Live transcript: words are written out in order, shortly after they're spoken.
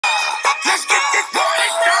Let's get this party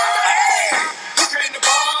started. Who came to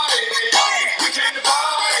party? We came to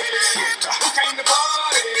party. Who came to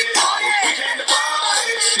party? We came to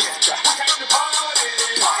party. Who came to party?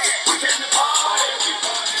 We came to party.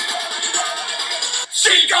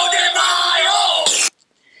 Cinco de Mayo.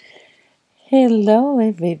 Hello,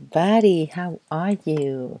 everybody. How are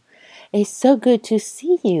you? It's so good to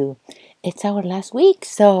see you. It's our last week,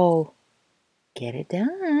 so get it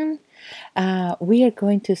done. We are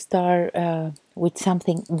going to start with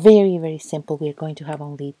something very, very simple. We are going to have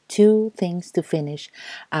only 2 things to finish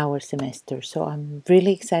our semester. So I'm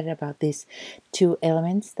really excited about these 2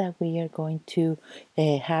 elements that we are going to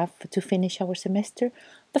have to finish our semester.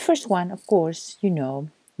 The first one, of course,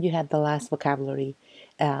 you had the last vocabulary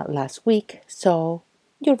last week. So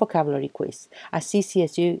your vocabulary quiz, as easy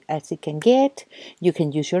as it can get. You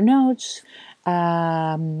can use your notes,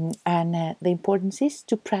 and the importance is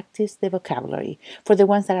to practice the vocabulary. For the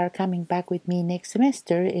ones that are coming back with me next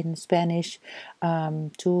semester in Spanish,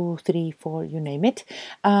 2, 3, 4, you name it,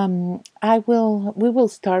 we will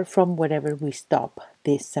start from wherever we stop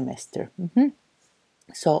this semester.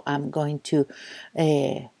 So I'm going to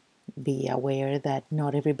be aware that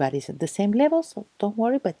not everybody's at the same level, so don't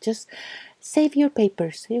worry, but just save your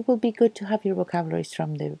papers. It will be good to have your vocabularies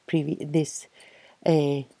from this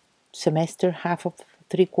semester, half of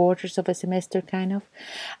 3/4 of a semester, kind of.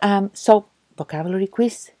 So vocabulary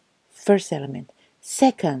quiz, first element.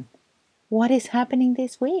 Second, what is happening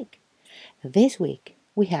this week? This week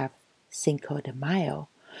we have Cinco de Mayo.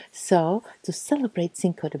 So, to celebrate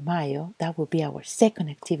Cinco de Mayo, that will be our second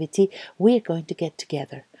activity. We are going to get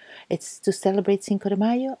together. It's to celebrate Cinco de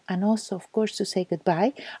Mayo and also, of course, to say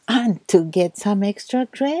goodbye and to get some extra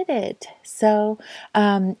credit. So,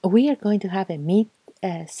 we are going to have a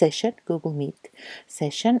session, Google Meet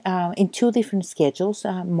session, in 2 different schedules,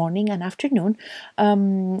 morning and afternoon.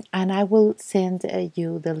 And I will send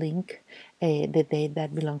you the link the day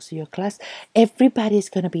that belongs to your class. Everybody is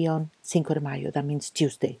going to be on Cinco de Mayo. That means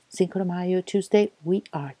Tuesday. Cinco de Mayo, Tuesday. We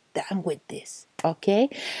are done with this. Okay?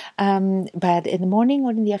 But in the morning or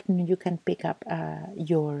in the afternoon, you can pick up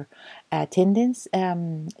your attendance.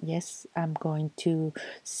 Yes, I'm going to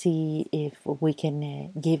see if we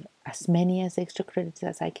can give as many as extra credits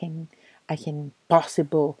as I can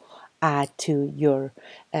possible add to your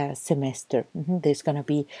semester. There's going to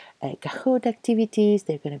be Kahoot activities.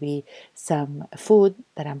 There's going to be some food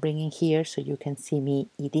that I'm bringing here so you can see me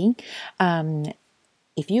eating.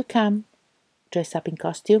 If you come dressed up in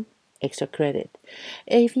costume, extra credit.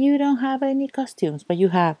 If you don't have any costumes, but you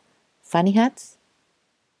have funny hats,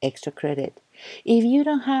 extra credit. If you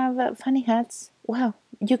don't have funny hats, well,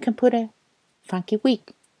 you can put a funky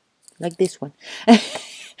wig like this one.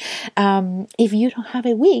 If you don't have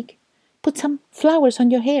a wig, put some flowers on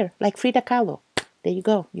your hair like Frida Kahlo. There you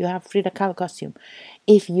go. You have Frida Kahlo costume.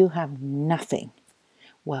 If you have nothing,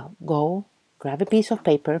 well, go grab a piece of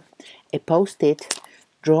paper, a Post-it,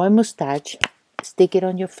 draw a mustache, stick it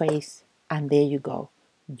on your face, and there you go.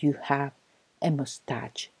 You have a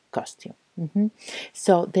mustache costume.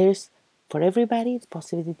 So there's, for everybody, the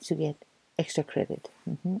possibility to get extra credit.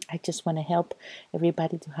 I just want to help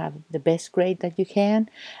everybody to have the best grade that you can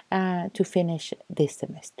to finish this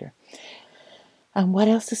semester. And what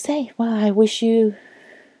else to say? Well, I wish you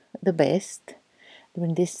the best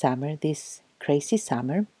during this summer, this crazy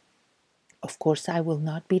summer. Of course, I will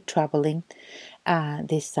not be traveling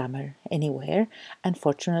this summer anywhere,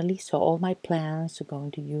 unfortunately. So all my plans to going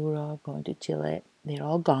to Europe, going to Chile, they're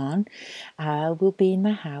all gone. I will be in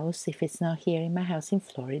my house, if it's not here in my house in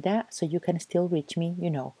Florida, so you can still reach me,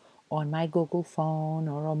 on my Google phone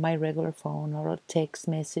or on my regular phone or a text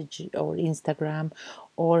message or Instagram,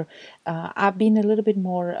 or I've been a little bit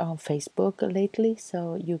more on Facebook lately,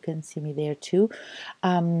 so you can see me there too.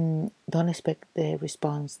 Don't expect the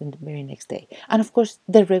response the very next day. And of course,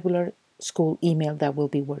 the regular school email that will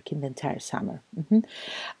be working the entire summer.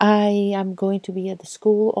 I am going to be at the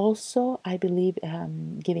school also, I believe,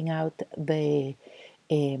 giving out the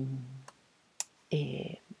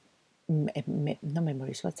no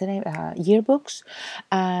memories, what's the name? Yearbooks,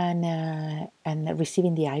 and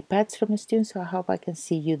receiving the iPads from the students. So I hope I can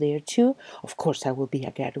see you there too. Of course, I will be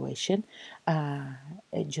at graduation,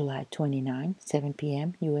 July 29, 7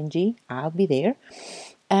 p.m. UNG. I'll be there,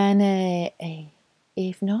 and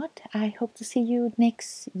if not, I hope to see you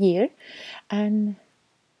next year, and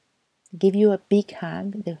give you a big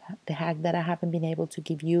hug, the hug that I haven't been able to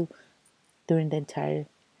give you during the entire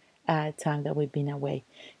time that we've been away.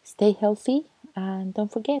 Stay healthy and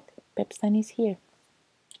don't forget, Pepstein is here.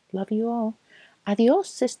 Love you all.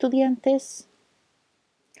 Adiós, estudiantes.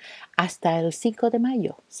 Hasta el 5 de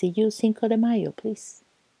mayo. See you 5 de mayo, please.